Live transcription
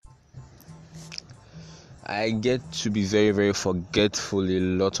I get to be very, very forgetful a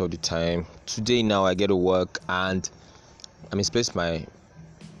lot of the time. Today now I get to work and I misplaced my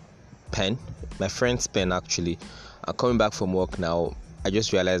pen, my friend's pen actually. I'm coming back from work now. I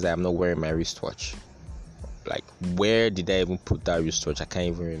just realized that I'm not wearing my wristwatch. Like, where did I even put that wristwatch? I can't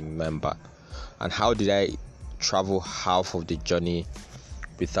even remember. And how did I travel half of the journey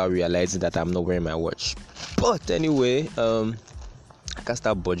without realizing that I'm not wearing my watch? But anyway, I can't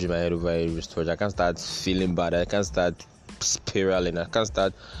start budging my head over a wristwatch. I can't start feeling bad. I can't start spiraling. I can't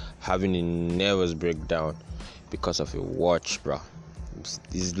start having a nervous breakdown because of a watch, bro.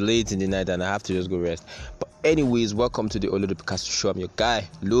 It's late in the night and I have to just go rest. But anyways, welcome to the Olodo Picasso Show. I'm your guy,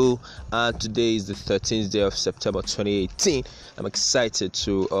 Lou, and today is the 13th day of September 2018. I'm excited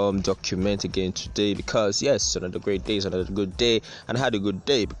to document again today because yes, another great day, another good day, and I had a good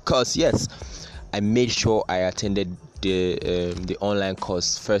day because yes, I made sure I attended the online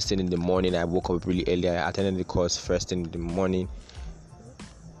course first thing in the morning. I woke up really early. I attended the course first thing in the morning.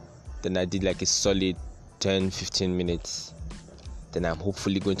 Then I did like a solid 10-15 minutes. Then I'm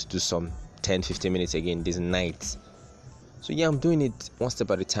hopefully going to do some 10-15 minutes again this night. So yeah, I'm doing it one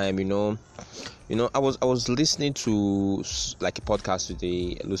step at a time. You know, I was listening to like a podcast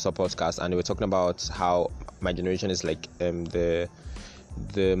today, a Lusa podcast, and they were talking about how my generation is like the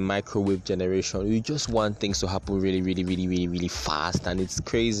microwave generation. We just want things to happen really fast, and it's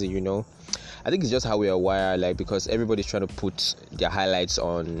crazy. I think it's just how we are wired, like, because everybody's trying to put their highlights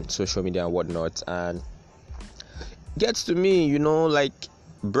on social media and whatnot, and gets to me, like,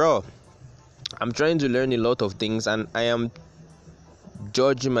 bro, I'm trying to learn a lot of things and I am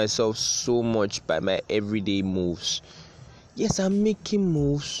judging myself so much by my everyday moves. Yes, I'm making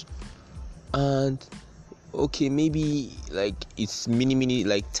moves, and okay, maybe like it's mini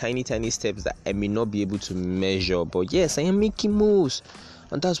like tiny steps that I may not be able to measure, but yes, I am making moves,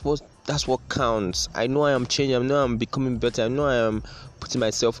 and that's what counts. I know I am changing, I know I'm becoming better, I know I am putting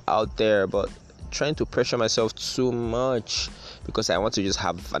myself out there, but trying to pressure myself too much because I want to just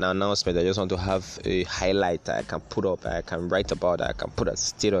have an announcement. I just want to have a highlight that I can put up, that I can write about, that I can put as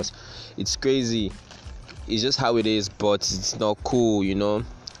status. It's crazy. It's just how it is, but it's not cool. I'm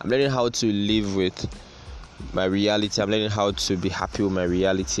learning how to live with my reality. I'm learning how to be happy with my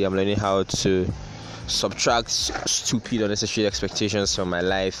reality. I'm learning how to subtract stupid, unnecessary expectations from my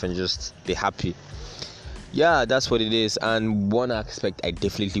life and just be happy. Yeah, that's what it is. And one aspect I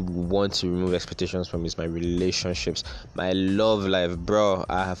definitely want to remove expectations from is my relationships, my love life, bro.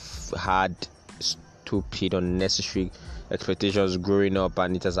 I have had stupid, unnecessary expectations growing up,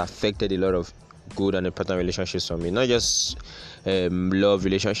 and it has affected a lot of good and important relationships for me. Not just love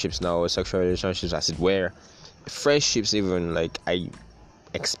relationships now, or sexual relationships, as it were, friendships even. Like, I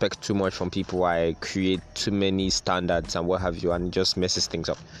expect too much from people. I create too many standards and what have you, and it just messes things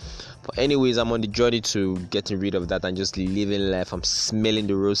up. But anyways, I'm on the journey to getting rid of that and just living life. I'm smelling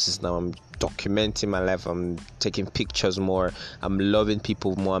the roses now. I'm documenting my life. I'm taking pictures more. I'm loving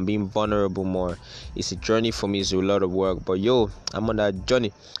people more. I'm being vulnerable more. It's a journey for me. It's a lot of work, but I'm on that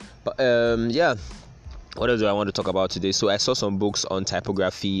journey. But yeah, what else do I want to talk about today? So I saw some books on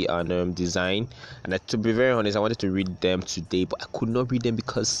typography and design, and to be very honest, I wanted to read them today, but I could not read them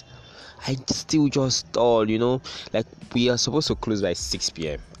because I still just stalled. Like, we are supposed to close by 6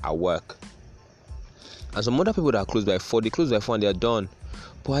 p.m. at work, and some other people that are closed by 4, they close by 4 and they're done.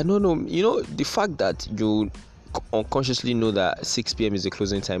 But I don't know, the fact that you unconsciously know that 6 p.m. is the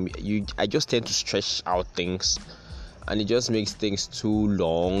closing time, I just tend to stretch out things, and it just makes things too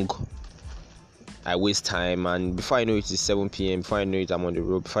long. I waste time, and before I know it is 7 p.m, before I know it I'm on the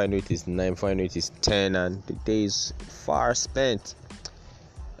road, before I know it is 9, before I know it is 10, and the day is far spent.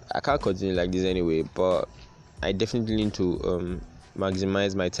 I can't continue like this anyway, but I definitely need to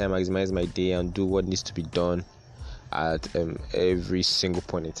maximize my time, maximize my day, and do what needs to be done at every single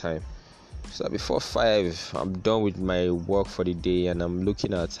point in time. So before 5, I'm done with my work for the day, and I'm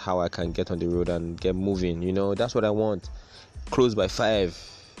looking at how I can get on the road and get moving. That's what I want. Close by 5.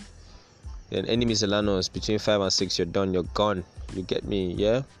 Then any miscellaneous between 5 and 6, you're done, you're gone. You get me,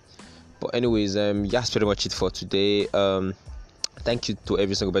 yeah? But anyways, that's pretty much it for today. Thank you to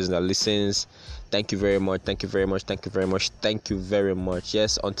every single person that listens. Thank you very much.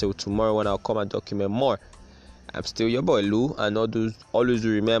 Yes, until tomorrow when I'll come and document more. I'm still your boy Lou, and always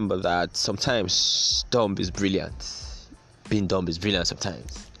remember that sometimes dumb is brilliant. Being dumb is brilliant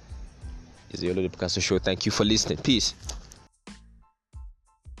sometimes. It's the Olodo Picasso Show. Thank you for listening. Peace.